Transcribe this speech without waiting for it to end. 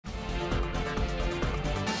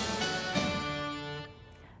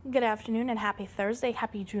Good afternoon and happy Thursday.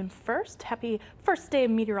 Happy June 1st. Happy first day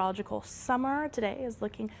of meteorological summer. Today is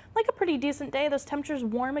looking like a pretty decent day. Those temperatures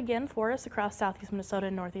warm again for us across southeast Minnesota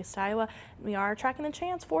and northeast Iowa. We are tracking the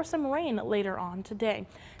chance for some rain later on today.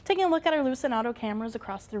 Taking a look at our Lucent auto cameras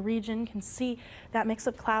across the region, can see that mix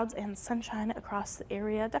of clouds and sunshine across the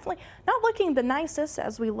area. Definitely not looking the nicest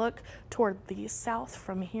as we look toward the south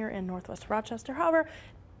from here in northwest Rochester. However,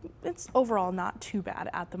 it's overall not too bad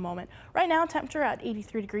at the moment. Right now, temperature at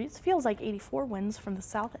 83 degrees, feels like 84, winds from the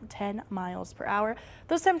south at 10 miles per hour.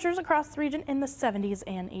 Those temperatures across the region in the 70s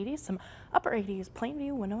and 80s, some upper 80s,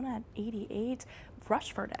 Plainview, Winona at 88,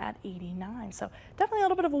 Rushford at 89. So definitely a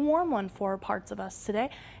little bit of a warm one for parts of us today.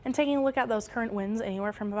 And taking a look at those current winds,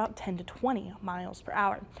 anywhere from about 10 to 20 miles per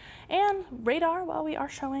hour. And radar, well, we are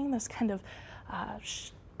showing this kind of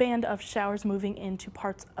band of showers moving into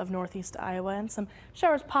parts of northeast Iowa and some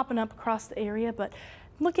showers popping up across the area, but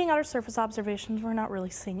looking at our surface observations, we're not really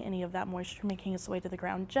seeing any of that moisture making its way to the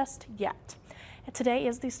ground just yet. Today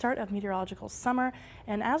is the start of meteorological summer,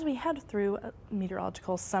 and as we head through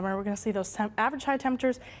meteorological summer, we're going to see those average high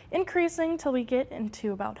temperatures increasing till we get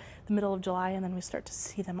into about the middle of July, and then we start to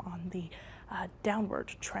see them on the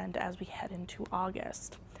downward trend as we head into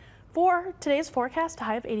August. For today's forecast, a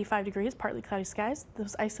high of 85 degrees, partly cloudy skies,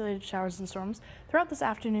 those isolated showers and storms throughout this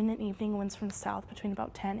afternoon and evening, winds from the south between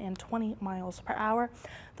about 10 and 20 miles per hour.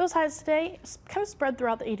 Those highs today kind of spread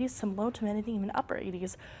throughout the 80s, some low to mid and even upper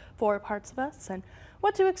 80s for parts of us. And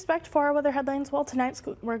what to expect for our weather headlines? Well, tonight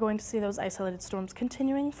we're going to see those isolated storms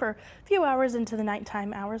continuing for a few hours into the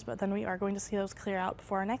nighttime hours, but then we are going to see those clear out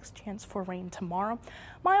before our next chance for rain tomorrow.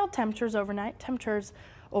 Mild temperatures overnight, temperatures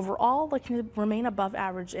overall looking to remain above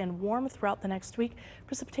average and warm throughout the next week.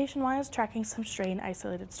 Precipitation-wise, tracking some stray and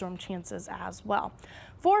isolated storm chances as well.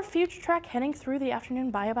 For future track, heading through the afternoon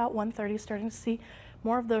by about 1:30, starting to see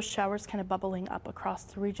more of those showers kind of bubbling up across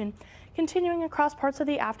the region. Continuing across parts of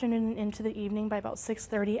the afternoon and into the evening by about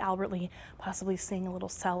 6:30, Albert Lee possibly seeing a little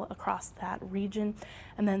cell across that region.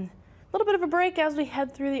 And then a little bit of a break as we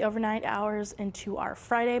head through the overnight hours into our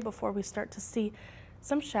Friday before we start to see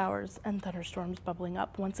some showers and thunderstorms bubbling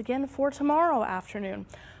up once again for tomorrow afternoon.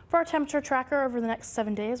 For our temperature tracker over the next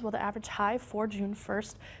 7 days, well, the average high for June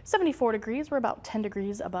 1st, 74 degrees. We're about 10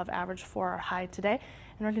 degrees above average for our high today,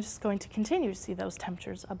 and we're just going to continue to see those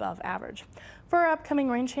temperatures above average. For our upcoming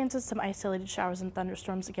rain chances, some isolated showers and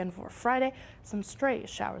thunderstorms again for Friday, some stray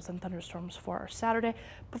showers and thunderstorms for our Saturday,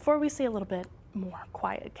 before we see a little bit more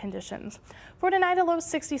quiet conditions. For tonight, a low of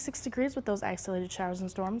 66 degrees with those isolated showers and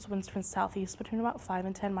storms, winds from southeast between about 5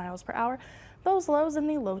 and 10 miles per hour. Those lows in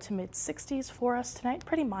the low to mid 60s for us tonight,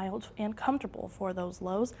 pretty mild and comfortable for those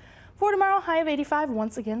lows. For tomorrow, high of 85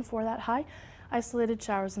 once again for that high. Isolated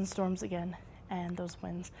showers and storms again, and those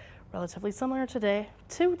winds relatively similar to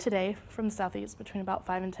today from the southeast between about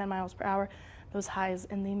 5 and 10 miles per hour. Those highs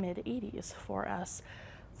in the mid 80s for us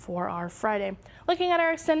for our Friday. Looking at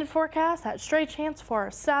our extended forecast, that stray chance for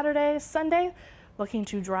our Saturday, Sunday, looking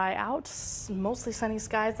to dry out, mostly sunny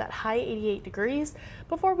skies, that high 88 degrees,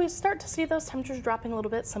 before we start to see those temperatures dropping a little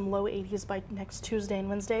bit, some low 80s by next Tuesday and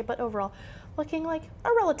Wednesday, but overall looking like a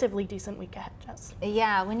relatively decent week ahead, Jess.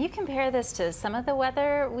 Yeah, when you compare this to some of the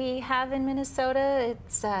weather we have in Minnesota,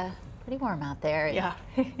 it's pretty warm out there. Yeah.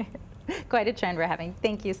 Quite a trend we're having.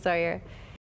 Thank you, Sawyer.